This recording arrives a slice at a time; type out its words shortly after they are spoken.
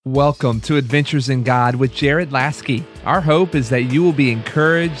Welcome to Adventures in God with Jared Lasky. Our hope is that you will be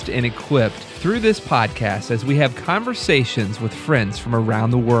encouraged and equipped through this podcast as we have conversations with friends from around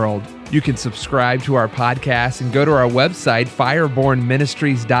the world. You can subscribe to our podcast and go to our website,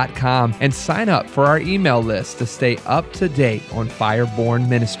 firebornministries.com, and sign up for our email list to stay up to date on Fireborn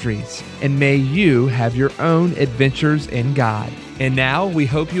Ministries. And may you have your own adventures in God. And now we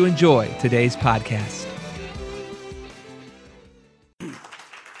hope you enjoy today's podcast.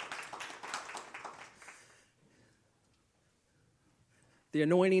 The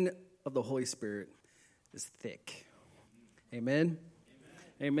anointing of the Holy Spirit is thick. Amen?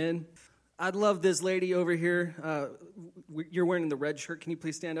 Amen. I'd love this lady over here. You're wearing the red shirt. Can you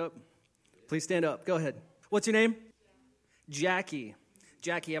please stand up? Please stand up. Go ahead. What's your name? Jackie.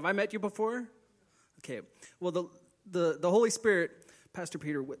 Jackie, have I met you before? Okay. Well, the Holy Spirit, Pastor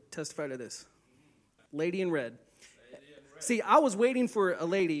Peter testified to this. Lady in red. See, I was waiting for a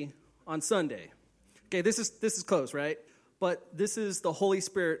lady on Sunday. Okay, this is close, right? But this is the Holy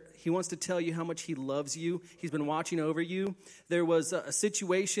Spirit. He wants to tell you how much he loves you. He's been watching over you. There was a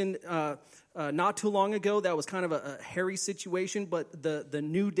situation not too long ago that was kind of a hairy situation, but the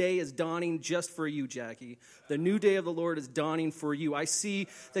new day is dawning just for you, Jackie. The new day of the Lord is dawning for you. I see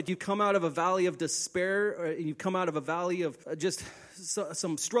that you come out of a valley of despair, you come out of a valley of just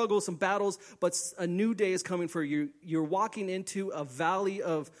some struggles, some battles, but a new day is coming for you. You're walking into a valley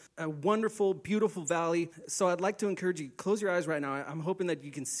of a wonderful, beautiful valley. So I'd like to encourage you, close your eyes right now. I'm hoping that you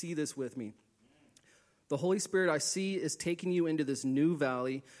can see this with me. The Holy Spirit I see is taking you into this new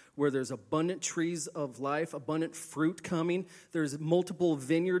valley where there's abundant trees of life, abundant fruit coming. There's multiple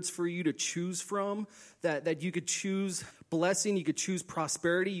vineyards for you to choose from, that you could choose blessing, you could choose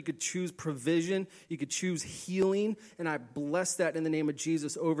prosperity, you could choose provision, you could choose healing, and I bless that in the name of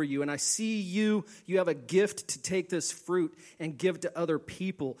Jesus over you. And I see you have a gift to take this fruit and give to other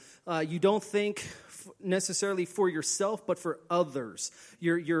people. You don't think necessarily for yourself, but for others.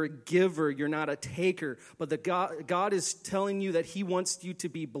 You're a giver, you're not a taker. But God is telling you that he wants you to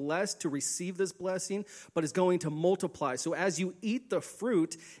be blessed, to receive this blessing, but is going to multiply. So as you eat the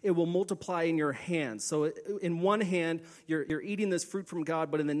fruit, it will multiply in your hands. So in one hand, you're eating this fruit from God,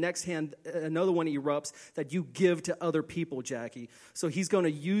 but in the next hand, another one erupts that you give to other people, Jackie. So he's going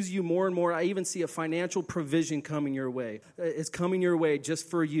to use you more and more. I even see a financial provision coming your way. It's coming your way just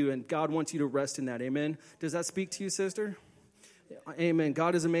for you, and God wants you to rest in that. Amen. Does that speak to you, sister? Amen.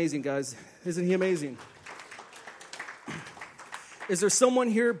 God is amazing, guys. Isn't he amazing? Is there someone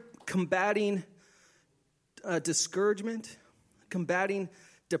here combating discouragement, combating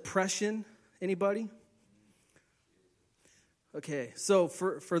depression? Anybody? Okay, so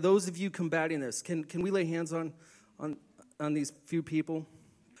for those of you combating this, can we lay hands on these few people?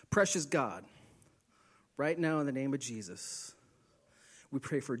 Precious God, right now in the name of Jesus, we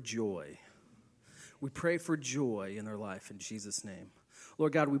pray for joy. We pray for joy in their life in Jesus' name.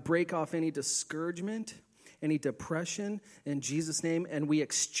 Lord God, we break off any discouragement, any depression in Jesus' name, and we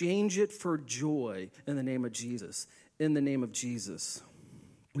exchange it for joy in the name of Jesus. In the name of Jesus.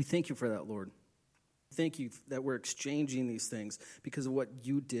 We thank you for that, Lord. Thank you that we're exchanging these things because of what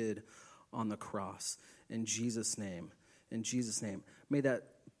you did on the cross. In Jesus' name. In Jesus' name. May that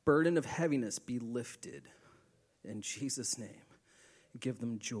burden of heaviness be lifted. In Jesus' name. Give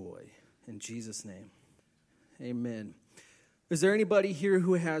them joy. In Jesus' name. Amen. Is there anybody here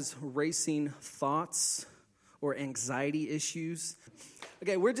who has racing thoughts or anxiety issues?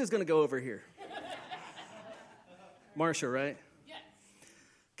 Okay, we're just going to go over here. Marsha, right? Yes.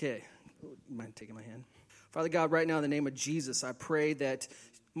 Okay. You mind taking my hand? Father God, right now in the name of Jesus, I pray that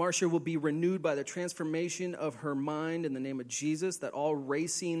Marsha will be renewed by the transformation of her mind in the name of Jesus, that all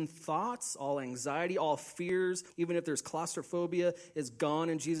racing thoughts, all anxiety, all fears, even if there's claustrophobia, is gone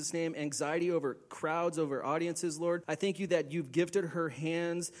in Jesus' name. Anxiety over crowds, over audiences, Lord. I thank you that you've gifted her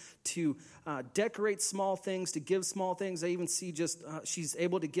hands to decorate small things, to give small things. I even see she's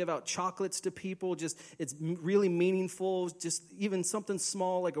able to give out chocolates to people. It's really meaningful. Just even something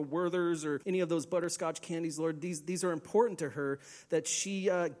small like a Werther's or any of those butterscotch candies, Lord. These are important to her, that she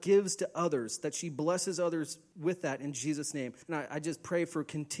gives to others, that she blesses others with that in Jesus' name. And I just pray for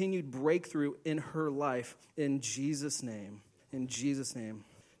continued breakthrough in her life in Jesus' name. In Jesus' name.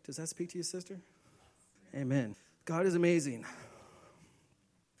 Does that speak to you, sister? Amen. God is amazing.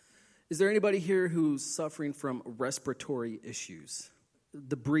 Is there anybody here who's suffering from respiratory issues?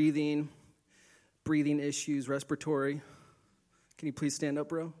 The breathing issues, respiratory. Can you please stand up,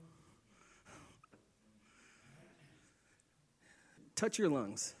 bro? Touch your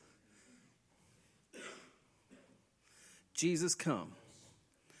lungs. Jesus, come.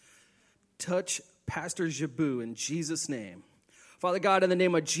 Touch Pastor Jabu in Jesus' name. Father God, in the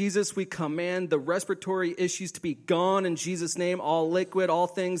name of Jesus, we command the respiratory issues to be gone in Jesus' name. All liquid, all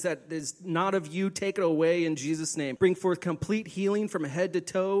things that is not of you, take it away in Jesus' name. Bring forth complete healing from head to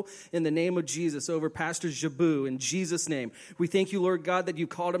toe in the name of Jesus over Pastor Jabu in Jesus' name. We thank you, Lord God, that you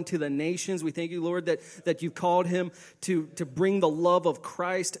called him to the nations. We thank you, Lord, that you've called him to bring the love of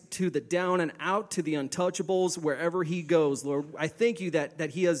Christ to the down and out, to the untouchables, wherever he goes, Lord. I thank you that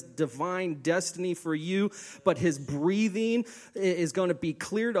he has divine destiny for you, but his breathing is going to be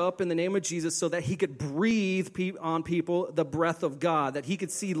cleared up in the name of Jesus so that he could breathe on people the breath of God, that he could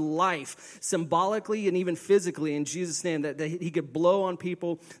see life symbolically and even physically in Jesus' name, that he could blow on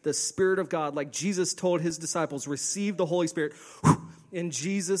people the Spirit of God, like Jesus told his disciples, receive the Holy Spirit. In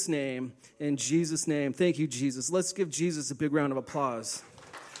Jesus' name, in Jesus' name. Thank you, Jesus. Let's give Jesus a big round of applause.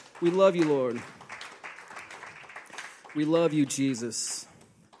 We love you, Lord. We love you, Jesus.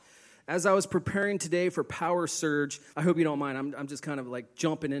 As I was preparing today for Power Surge, I hope you don't mind. I'm just kind of like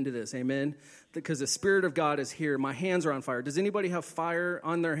jumping into this, amen? Because the Spirit of God is here. My hands are on fire. Does anybody have fire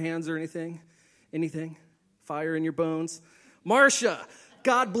on their hands or anything? Anything? Fire in your bones? Marsha,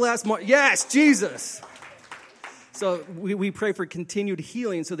 God bless yes, Jesus. So we pray for continued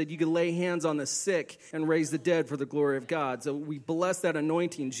healing so that you can lay hands on the sick and raise the dead for the glory of God. So we bless that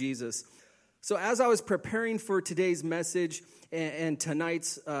anointing, Jesus. So as I was preparing for today's message and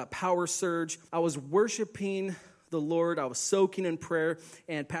tonight's Power Surge, I was worshiping the Lord. I was soaking in prayer,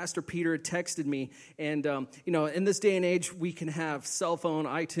 and Pastor Peter had texted me. And, in this day and age, we can have cell phone,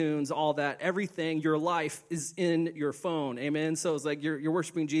 iTunes, all that. Everything, your life is in your phone. Amen? So it's like you're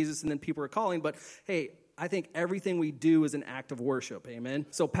worshiping Jesus, and then people are calling. But, hey, I think everything we do is an act of worship, amen?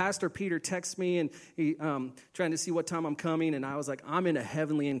 So Pastor Peter texts me, and he trying to see what time I'm coming, and I was like, I'm in a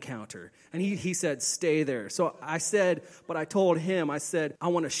heavenly encounter. And he said, stay there. So I said, but I told him, I said, I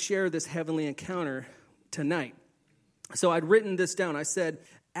want to share this heavenly encounter tonight. So I'd written this down. I said,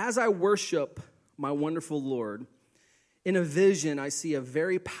 as I worship my wonderful Lord, in a vision I see a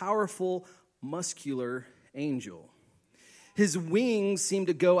very powerful, muscular angel. His wings seem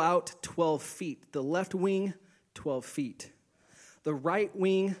to go out 12 feet. The left wing, 12 feet. The right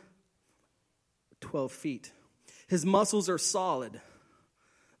wing, 12 feet. His muscles are solid.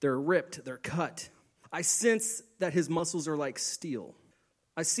 They're ripped. They're cut. I sense that his muscles are like steel.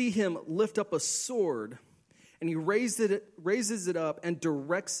 I see him lift up a sword, and he raises it up and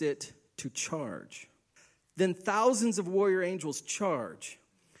directs it to charge. Then thousands of warrior angels charge.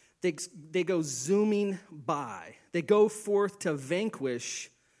 They go zooming by. They go forth to vanquish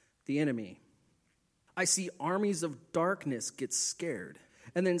the enemy. I see armies of darkness get scared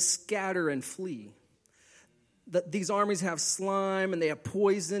and then scatter and flee. These armies have slime and they have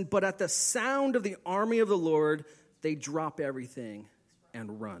poison, but at the sound of the army of the Lord, they drop everything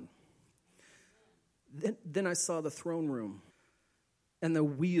and run. Then I saw the throne room and the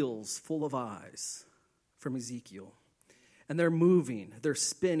wheels full of eyes from Ezekiel. And they're moving, they're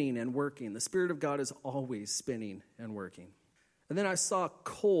spinning and working. The Spirit of God is always spinning and working. And then I saw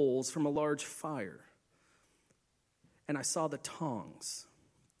coals from a large fire. And I saw the tongs.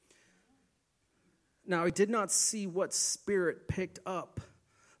 Now, I did not see what spirit picked up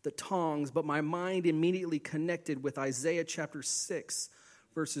the tongs, but my mind immediately connected with Isaiah chapter 6,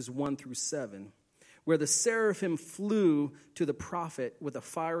 verses 1 through 7, where the seraphim flew to the prophet with a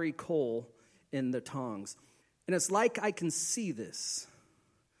fiery coal in the tongs. And it's like I can see this,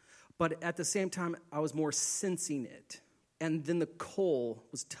 but at the same time, I was more sensing it. And then the coal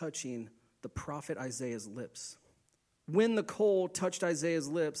was touching the prophet Isaiah's lips. When the coal touched Isaiah's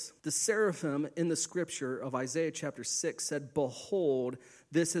lips, the seraphim in the scripture of Isaiah chapter 6 said, "Behold,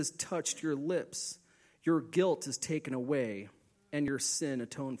 this has touched your lips. Your guilt is taken away, and your sin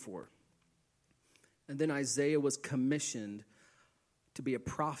atoned for." And then Isaiah was commissioned to be a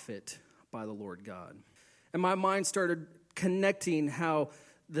prophet by the Lord God. And my mind started connecting how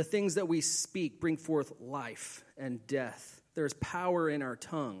the things that we speak bring forth life and death. There's power in our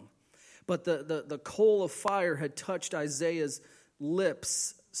tongue. But the coal of fire had touched Isaiah's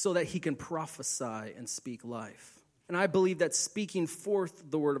lips so that he can prophesy and speak life. And I believe that speaking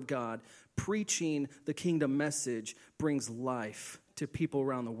forth the word of God, preaching the kingdom message, brings life to people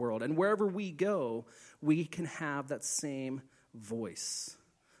around the world. And wherever we go, we can have that same voice,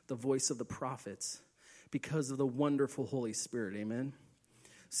 the voice of the prophets, because of the wonderful Holy Spirit, amen?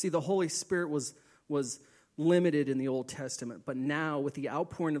 See, the Holy Spirit was limited in the Old Testament, but now with the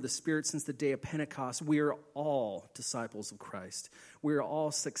outpouring of the Spirit since the day of Pentecost, we are all disciples of Christ. We are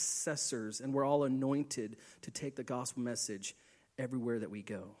all successors, and we're all anointed to take the gospel message everywhere that we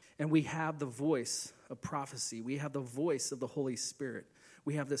go. And we have the voice of prophecy. We have the voice of the Holy Spirit.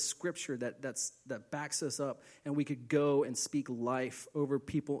 We have this scripture that backs us up, and we could go and speak life over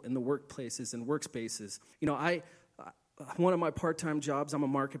people in the workplaces and workspaces. You know, one of my part-time jobs, I'm a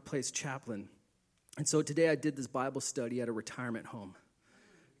marketplace chaplain. And so today I did this Bible study at a retirement home.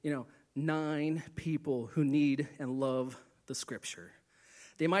 You know, 9 people who need and love the scripture.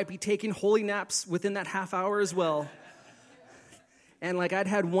 They might be taking holy naps within that half hour as well. And like I'd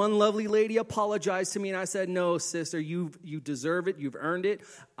had one lovely lady apologize to me, and I said, no, sister, you deserve it. You've earned it.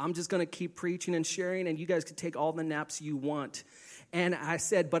 I'm just going to keep preaching and sharing, and you guys can take all the naps you want. And I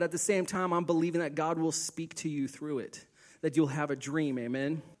said, but at the same time, I'm believing that God will speak to you through it, that you'll have a dream,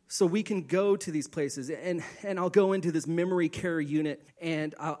 amen? So we can go to these places, and I'll go into this memory care unit,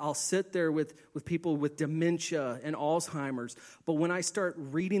 and I'll sit there with people with dementia and Alzheimer's. But when I start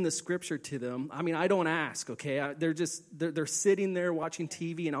reading the scripture to them, I mean, I don't ask, okay? They're sitting there watching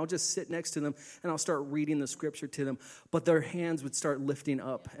TV, and I'll just sit next to them, and I'll start reading the scripture to them. But their hands would start lifting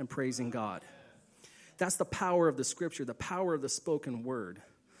up and praising God. That's the power of the scripture, the power of the spoken word.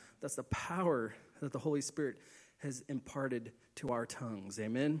 That's the power that the Holy Spirit has imparted to our tongues.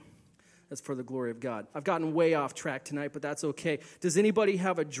 Amen? That's for the glory of God. I've gotten way off track tonight, but that's okay. Does anybody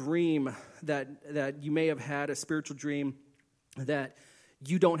have a dream that you may have had, a spiritual dream that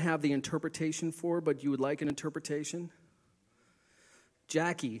you don't have the interpretation for, but you would like an interpretation?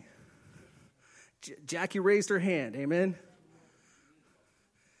 Jackie. Jackie raised her hand. Amen?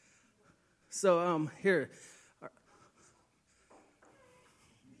 So, here.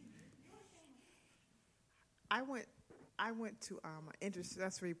 I went to an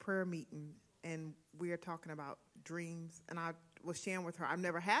intercessory prayer meeting, and we were talking about dreams, and I was sharing with her, I've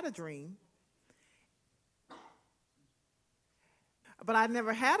never had a dream. But I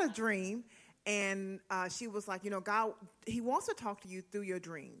never had a dream, and she was like, you know, God, he wants to talk to you through your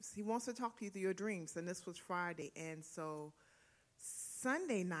dreams. He wants to talk to you through your dreams, and this was Friday, and so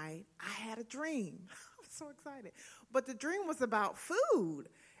Sunday night, I had a dream. I was so excited. But the dream was about food.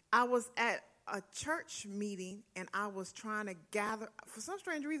 I was at a church meeting, and I was trying to gather, for some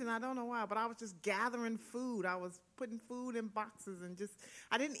strange reason, I don't know why, but I was just gathering food. I was putting food in boxes and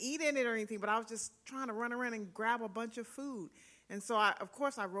I didn't eat in it or anything, but I was just trying to run around and grab a bunch of food. And so, of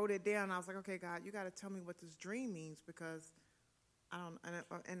course, I wrote it down. I was like, okay, God, you got to tell me what this dream means, because I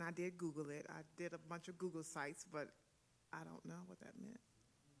don't, and I did Google it. I did a bunch of Google sites, but I don't know what that meant.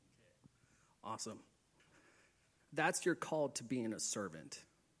 Awesome. That's your call to being a servant.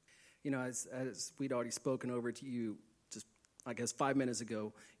 You know, as we'd already spoken over to you just, I guess, 5 minutes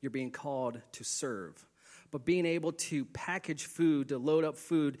ago, you're being called to serve. But being able to package food, to load up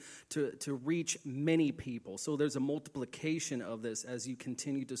food, to reach many people. So there's a multiplication of this as you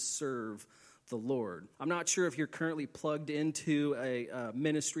continue to serve the Lord. I'm not sure if you're currently plugged into a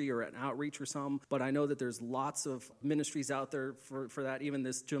ministry or an outreach or something, but I know that there's lots of ministries out there for that. Even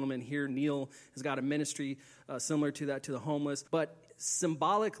this gentleman here, Neil, has got a ministry similar to that, to the homeless. But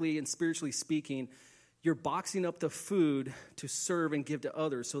symbolically and spiritually speaking, you're boxing up the food to serve and give to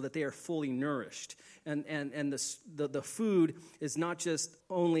others so that they are fully nourished. And the food is not just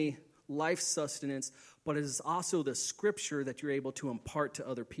only life sustenance, but it is also the scripture that you're able to impart to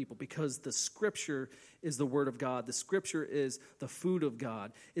other people, because the scripture is the word of God. The scripture is the food of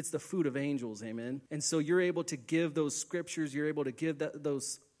God. It's the food of angels, amen? And so you're able to give those scriptures, you're able to give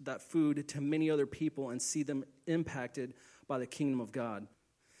that food to many other people and see them impacted by the kingdom of God.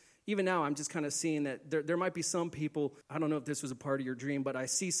 Even now, I'm just kind of seeing that there might be some people, I don't know if this was a part of your dream, but I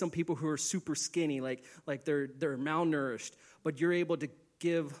see some people who are super skinny, like they're malnourished, but you're able to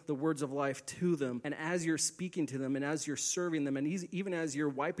give the words of life to them. And as you're speaking to them and as you're serving them, and even as you're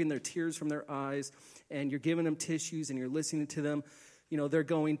wiping their tears from their eyes and you're giving them tissues and you're listening to them, you know, they're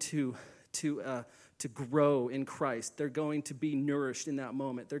going to grow in Christ. They're going to be nourished in that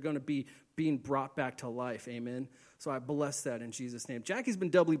moment. They're going to be being brought back to life. Amen. So I bless that in Jesus' name. Jackie's been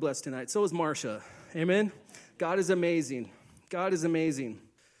doubly blessed tonight. So is Marsha. Amen. God is amazing. God is amazing.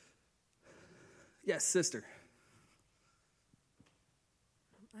 Yes, sister.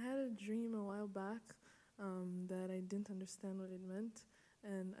 I had a dream a while back that I didn't understand what it meant,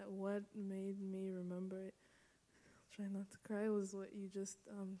 and what made me remember it, try not to cry, was what you just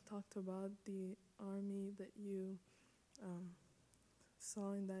talked about, the army that you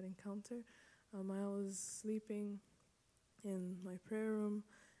saw in that encounter. I was sleeping in my prayer room,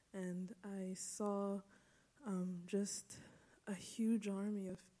 and I saw just a huge army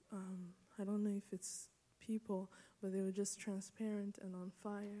of, I don't know if it's people, but they were just transparent and on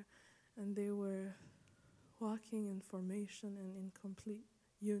fire, and they were walking in formation and in complete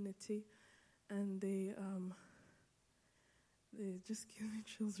unity, and they just give me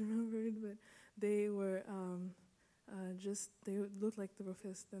chills remember it, but they were they would look like they were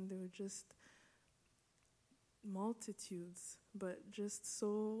fist, and they were just multitudes, but just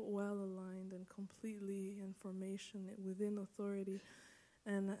so well aligned and completely in formation within authority.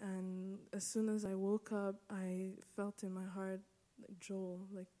 And as soon as I woke up, I felt in my heart like Joel,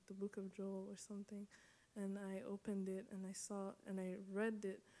 like the book of Joel or something. And I opened it and I saw and I read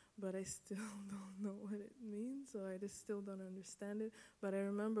it, but I still don't know what it means, so I just still don't understand it. But I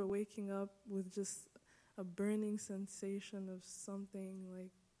remember waking up with just a burning sensation of something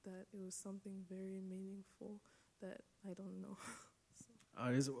like that. It was something very meaningful that I don't know.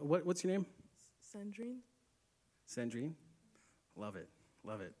 What's your name? Sandrine. Sandrine? Love it.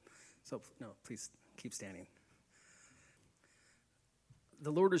 Love it. So, no, please keep standing.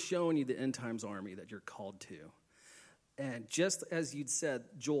 The Lord is showing you the end times army that you're called to. And just as you'd said,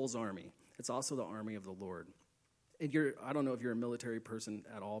 Joel's army, it's also the army of the Lord. And I don't know if you're a military person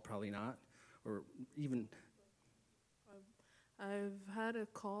at all, probably not, or even... I've had a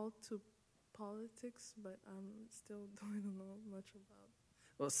call to politics, but I don't know much about.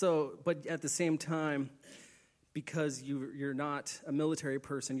 Well, but at the same time, because you're not a military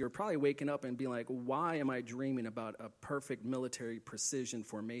person, you're probably waking up and being like, why am I dreaming about a perfect military precision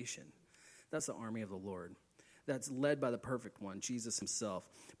formation? That's the army of the Lord. That's led by the perfect one, Jesus himself.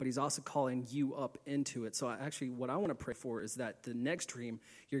 But he's also calling you up into it. So actually, what I want to pray for is that the next dream,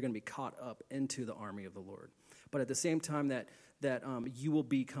 you're going to be caught up into the army of the Lord. But at the same time that you will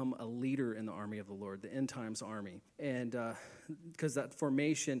become a leader in the army of the Lord, the end times army. And because that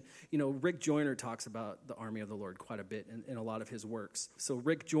formation, Rick Joyner talks about the army of the Lord quite a bit in a lot of his works. So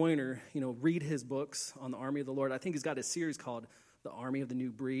Rick Joyner, read his books on the army of the Lord. I think he's got a series called The Army of the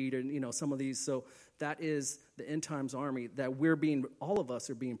New Breed, and some of these. So that is the end times army that all of us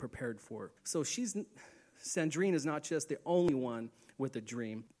are being prepared for. So Sandrine is not just the only one with a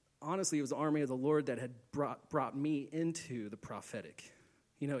dream. Honestly, it was the army of the Lord that had brought me into the prophetic.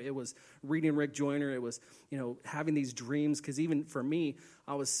 It was reading Rick Joyner. It was, having these dreams. Because even for me,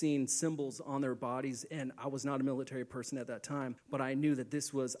 I was seeing symbols on their bodies. And I was not a military person at that time. But I knew that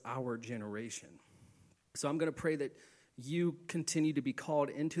this was our generation. So I'm going to pray that you continue to be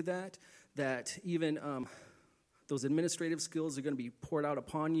called into that even those administrative skills are going to be poured out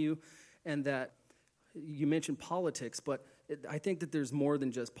upon you. And that you mentioned politics, but I think that there's more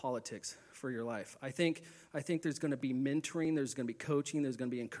than just politics for your life. I think there's going to be mentoring, there's going to be coaching, there's going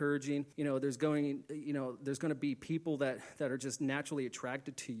to be encouraging. There's going to be people that are just naturally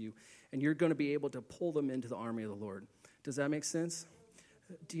attracted to you, and you're going to be able to pull them into the army of the Lord. Does that make sense?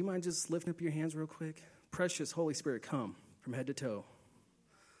 Do you mind just lifting up your hands real quick? Precious Holy Spirit, come from head to toe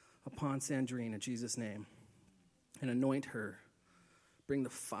upon Sandrine in Jesus' name and anoint her. Bring the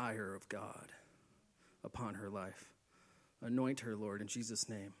fire of God upon her life. Anoint her, Lord, in Jesus'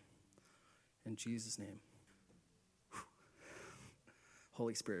 name. In Jesus' name.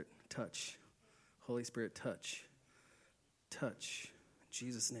 Holy Spirit, touch. Holy Spirit, touch. Touch. In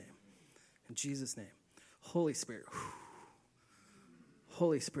Jesus' name. In Jesus' name. Holy Spirit.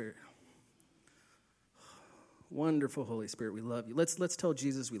 Holy Spirit. Wonderful Holy Spirit, we love you. Let's tell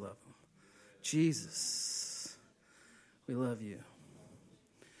Jesus we love him. Jesus, we love you.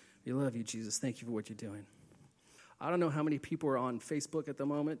 We love you, Jesus. Thank you for what you're doing. I don't know how many people are on Facebook at the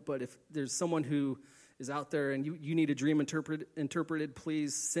moment, but if there's someone who is out there and you need a dream interpreted,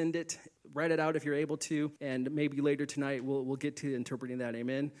 please send it. Write it out if you're able to, and maybe later tonight we'll get to interpreting that.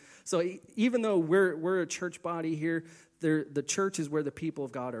 Amen. So even though we're a church body here, the church is where the people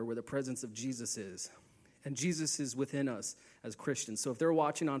of God are, where the presence of Jesus is, and Jesus is within us as Christians. So if they're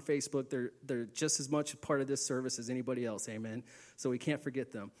watching on Facebook, they're just as much a part of this service as anybody else. Amen. So we can't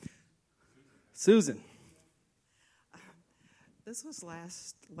forget them. Susan. This was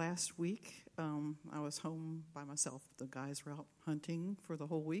last week. I was home by myself. The guys were out hunting for the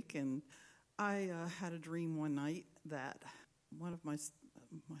whole week, and I had a dream one night that one of my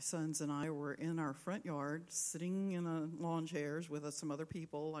sons and I were in our front yard, sitting in lawn chairs with some other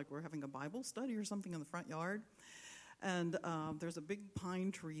people, like we're having a Bible study or something in the front yard. And there's a big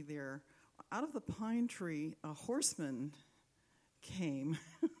pine tree there. Out of the pine tree, a horseman came.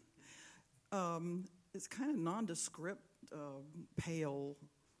 It's kind of nondescript. Pale,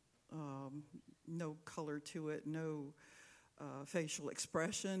 no color to it, no facial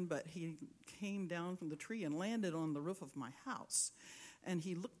expression, but he came down from the tree and landed on the roof of my house. And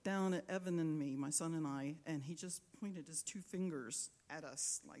he looked down at Evan and me, my son and I, and he just pointed his two fingers at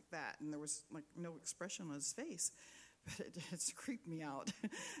us like that, and there was like no expression on his face, but it just creeped me out.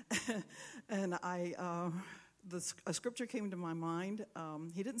 And a scripture came to my mind.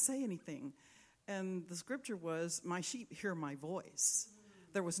 He didn't say anything. And the scripture was, my sheep hear my voice.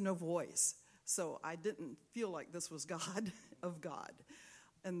 There was no voice. So I didn't feel like this was God of God.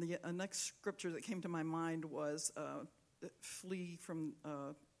 And the next scripture that came to my mind was flee from,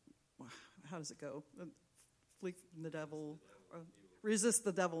 how does it go? Flee from the devil, resist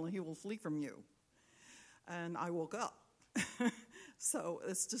the devil and he will flee from you. And I woke up. So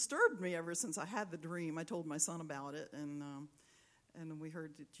it's disturbed me ever since I had the dream. I told my son about it, and we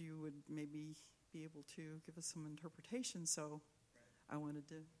heard that you would maybe be able to give us some interpretation. So I wanted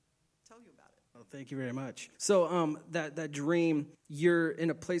to tell you about it. Well, thank you very much. So that dream, you're in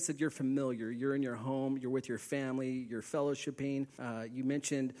a place that you're familiar. You're in your home. You're with your family. You're fellowshipping. You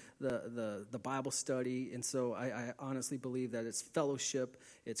mentioned the Bible study, and so I honestly believe that it's fellowship.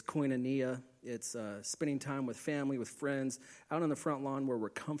 It's koinonia. It's spending time with family, with friends, out on the front lawn where we're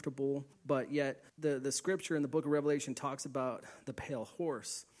comfortable. But yet the scripture in the book of Revelation talks about the pale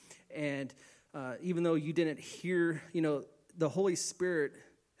horse. And even though you didn't hear, the Holy Spirit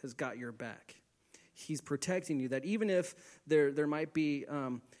has got your back. He's protecting you. That even if there might be,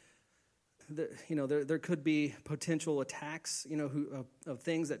 there could be potential attacks, of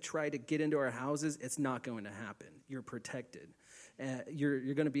things that try to get into our houses, it's not going to happen. You're protected.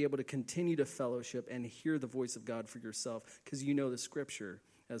 You're going to be able to continue to fellowship and hear the voice of God for yourself because you know the scripture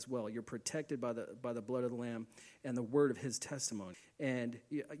as well. You're protected by the blood of the Lamb and the word of his testimony, and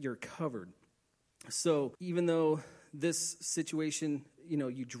you're covered. So even though this situation,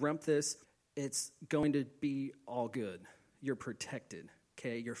 you dreamt this, it's going to be all good. You're protected,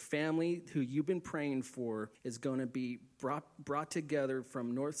 okay? Your family, who you've been praying for, is going to be brought together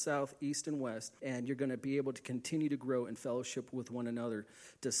from north, south, east, and west, and you're going to be able to continue to grow in fellowship with one another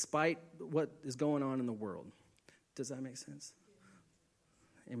despite what is going on in the world. Does that make sense?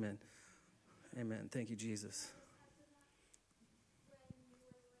 Amen. Amen. Thank you, Jesus.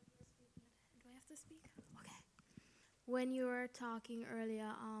 When you were talking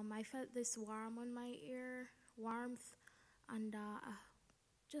earlier, I felt this warmth on my ear, and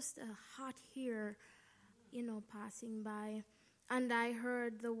just a hot air, passing by. And I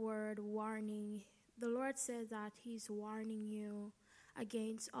heard the word warning. The Lord says that he's warning you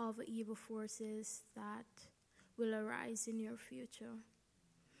against all the evil forces that will arise in your future.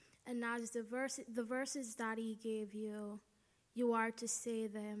 And as the verses that he gave you, you are to say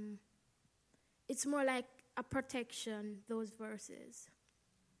them. It's more like a protection, those verses,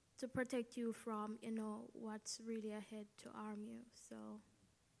 to protect you from, what's really ahead to harm you. So,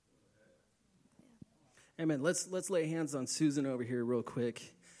 yeah. Amen. Let's lay hands on Susan over here real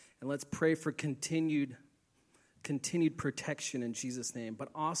quick, and let's pray for continued protection in Jesus' name, but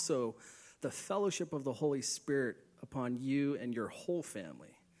also the fellowship of the Holy Spirit upon you and your whole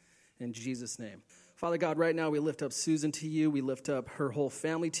family in Jesus' name. Father God, right now we lift up Susan to you. We lift up her whole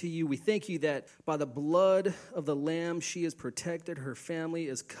family to you. We thank you that by the blood of the Lamb, she is protected. Her family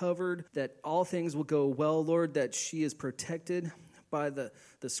is covered, that all things will go well, Lord, that she is protected by the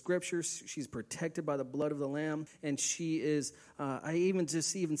scriptures. She's protected by the blood of the Lamb. And she is, I even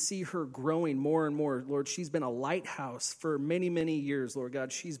see her growing more and more. Lord, she's been a lighthouse for many, many years, Lord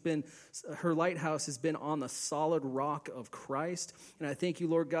God. Her lighthouse has been on the solid rock of Christ. And I thank you,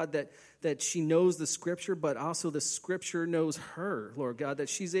 Lord God, that she knows the scripture, but also the scripture knows her, Lord God, that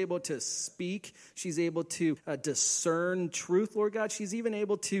she's able to speak. She's able to discern truth, Lord God. She's even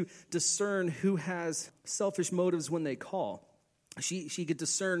able to discern who has selfish motives when they call. She could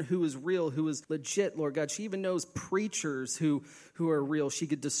discern who is real, who is legit, Lord God. She even knows preachers who are real. She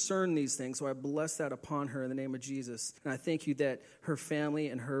could discern these things. So I bless that upon her in the name of Jesus. And I thank you that her family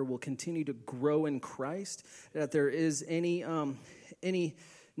and her will continue to grow in Christ, that there is any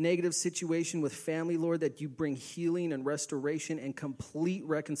negative situation with family, Lord, that you bring healing and restoration and complete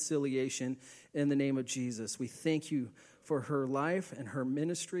reconciliation in the name of Jesus. We thank you for her life and her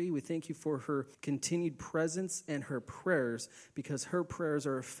ministry. We thank you for her continued presence and her prayers, because her prayers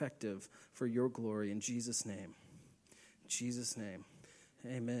are effective for your glory. In Jesus' name. In Jesus' name.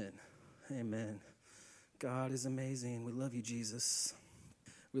 Amen. Amen. God is amazing. We love you, Jesus.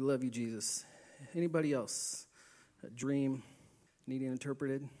 We love you, Jesus. Anybody else? A dream needing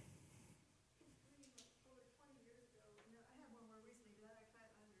interpreted?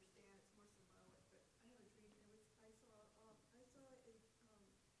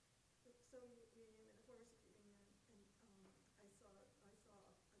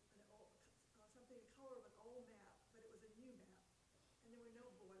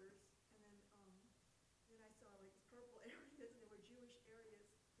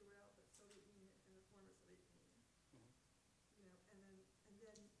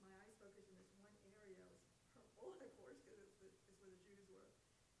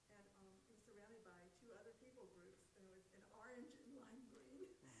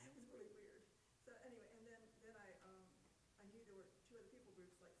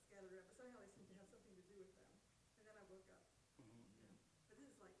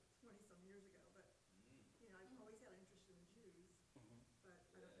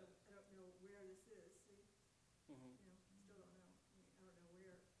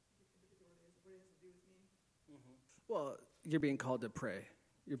 Well, you're being called to pray.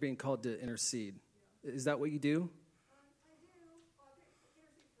 You're being called to intercede. Is that what you do?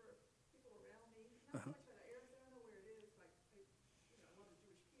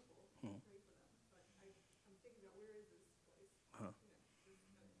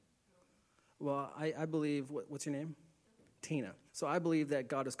 Well, I believe, what's your name? Tina. So I believe that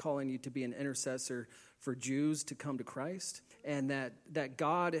God is calling you to be an intercessor for Jews to come to Christ, and that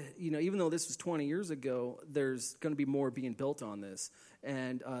God, even though this was 20 years ago, there's going to be more being built on this,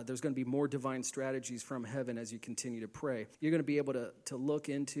 and there's going to be more divine strategies from heaven as you continue to pray. You're going to be able to look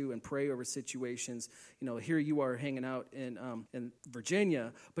into and pray over situations. Here you are hanging out in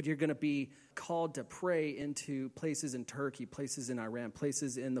Virginia, but you're going to be called to pray into places in Turkey, places in Iran,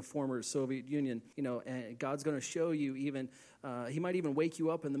 places in the former Soviet Union, and God's going to show you even, he might even wake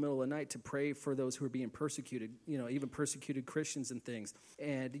you up in the middle of the night to pray for those who are being persecuted, even persecuted Christians and things.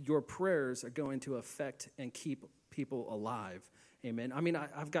 And your prayers are going to affect and keep people alive. Amen. I mean,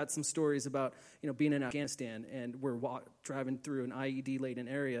 I've got some stories about, being in Afghanistan, and we're driving through an IED-laden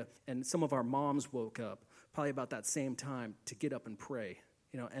area, and some of our moms woke up probably about that same time to get up and pray,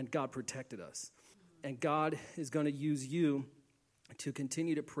 and God protected us. And God is going to use you to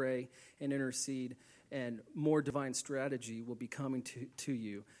continue to pray and intercede, and more divine strategy will be coming to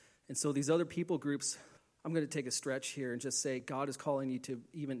you. And so these other people groups, I'm going to take a stretch here and just say God is calling you to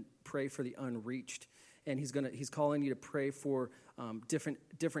even pray for the unreached. And he's calling you to pray for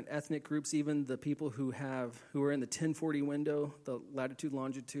different ethnic groups, even the people who are in the 1040 window, the latitude,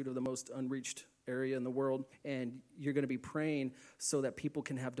 longitude of the most unreached area in the world. And you're going to be praying so that people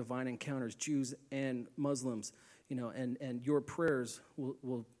can have divine encounters, Jews and Muslims, and your prayers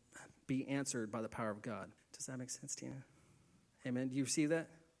will be answered by the power of God. Does that make sense, Tina? Amen. Do you see that?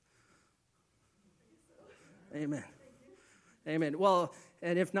 Amen. Amen. Well,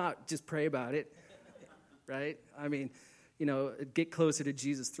 and if not, just pray about it. Right? I mean, get closer to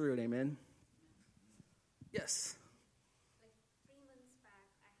Jesus through it. Amen. Yes. Like 3 months back,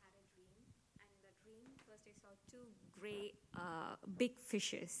 I had a dream. And in the dream, first I saw 2 gray, big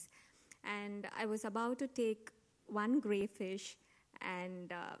fishes. And I was about to take one gray fish,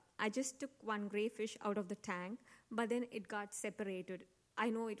 and I just took one gray fish out of the tank, but then it got separated. I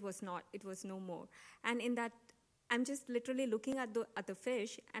know it was no more. And in that, I'm just literally looking at the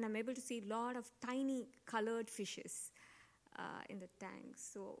fish, and I'm able to see a lot of tiny colored fishes in the tank.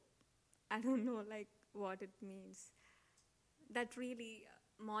 So I don't know what it means. That really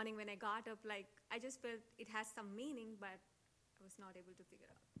morning when I got up, I just felt it has some meaning, but I was not able to figure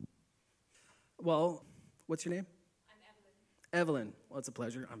out. Well, what's your name? I'm Evelyn. Well, it's a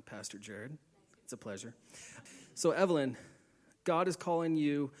pleasure. I'm Pastor Jared. It's a pleasure. So Evelyn, God is calling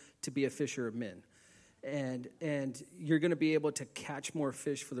you to be a fisher of men. And you're going to be able to catch more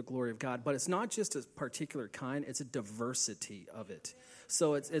fish for the glory of God. But it's not just a particular kind, it's a diversity of it.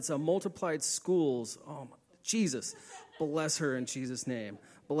 So it's a multiplied schools. Oh, Jesus, bless her in Jesus' name.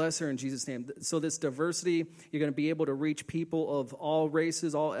 Bless her in Jesus' name. So this diversity, you're going to be able to reach people of all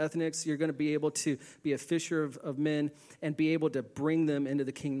races, all ethnics. You're going to be able to be a fisher of men and be able to bring them into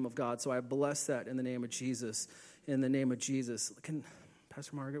the kingdom of God. So I bless that in the name of Jesus. In the name of Jesus.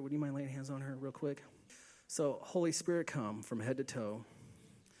 Pastor Margaret, would you mind laying hands on her real quick? So, Holy Spirit, come from head to toe.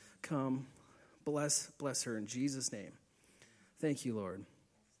 Come, bless her in Jesus' name. Thank you, Lord.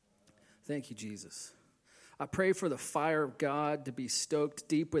 Thank you, Jesus. I pray for the fire of God to be stoked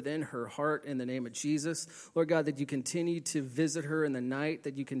deep within her heart in the name of Jesus. Lord God, that you continue to visit her in the night,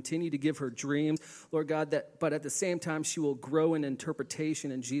 that you continue to give her dreams. Lord God, but at the same time, she will grow in interpretation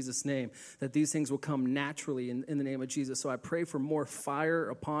in Jesus' name, that these things will come naturally in the name of Jesus. So I pray for more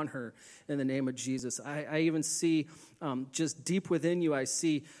fire upon her in the name of Jesus. I even see just deep within you, I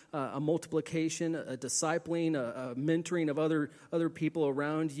see a multiplication, a discipling, a mentoring of other people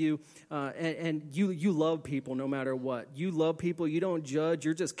around you. And you love people no matter what. You love people. You don't judge.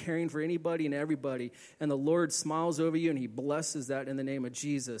 You're just caring for anybody and everybody. And the Lord smiles over you, and he blesses that in the name of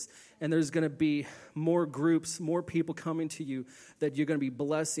Jesus. And there's going to be more groups, more people coming to you that you're going to be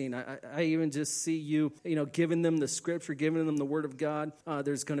blessing. I even just see you, giving them the scripture, giving them the word of God.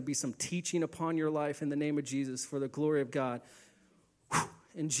 There's going to be some teaching upon your life in the name of Jesus for the glory of God.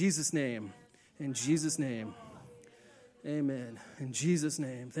 In Jesus' name. In Jesus' name. Amen. In Jesus'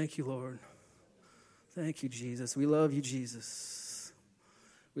 name. Thank you, Lord. Thank you, Jesus. We love you, Jesus.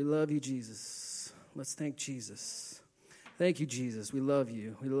 We love you, Jesus. Let's thank Jesus. Thank you, Jesus. We love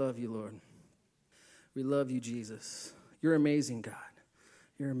you. We love you, Lord. We love you, Jesus. You're amazing, God.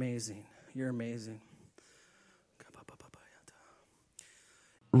 You're amazing. You're amazing.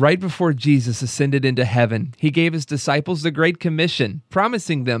 Right before Jesus ascended into heaven, he gave his disciples the Great Commission,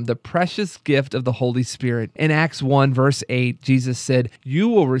 promising them the precious gift of the Holy Spirit. In Acts 1, verse 8, Jesus said, "You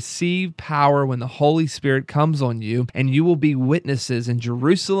will receive power when the Holy Spirit comes on you, and you will be witnesses in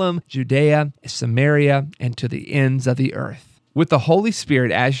Jerusalem, Judea, Samaria, and to the ends of the earth." With the Holy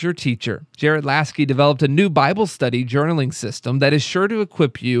Spirit as your teacher, Jared Lasky developed a new Bible study journaling system that is sure to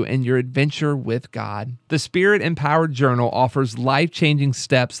equip you in your adventure with God. The Spirit-Empowered Journal offers life-changing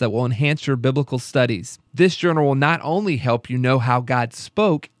steps that will enhance your biblical studies. This journal will not only help you know how God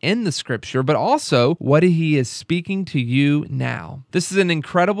spoke in the Scripture, but also what He is speaking to you now. This is an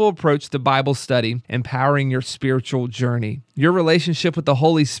incredible approach to Bible study, empowering your spiritual journey. Your relationship with the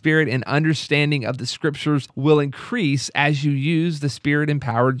Holy Spirit and understanding of the Scriptures will increase as you use the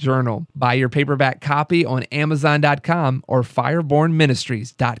Spirit-Empowered Journal. Buy your paperback copy on Amazon.com or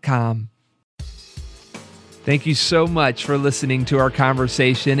FirebornMinistries.com. Thank you so much for listening to our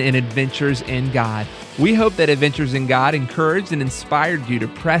conversation in Adventures in God. We hope that Adventures in God encouraged and inspired you to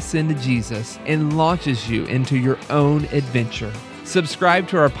press into Jesus and launches you into your own adventure. Subscribe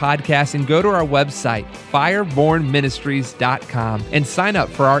to our podcast and go to our website, FirebornMinistries.com, and sign up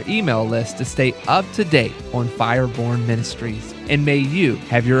for our email list to stay up to date on Fireborn Ministries. And may you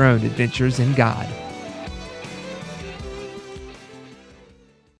have your own adventures in God.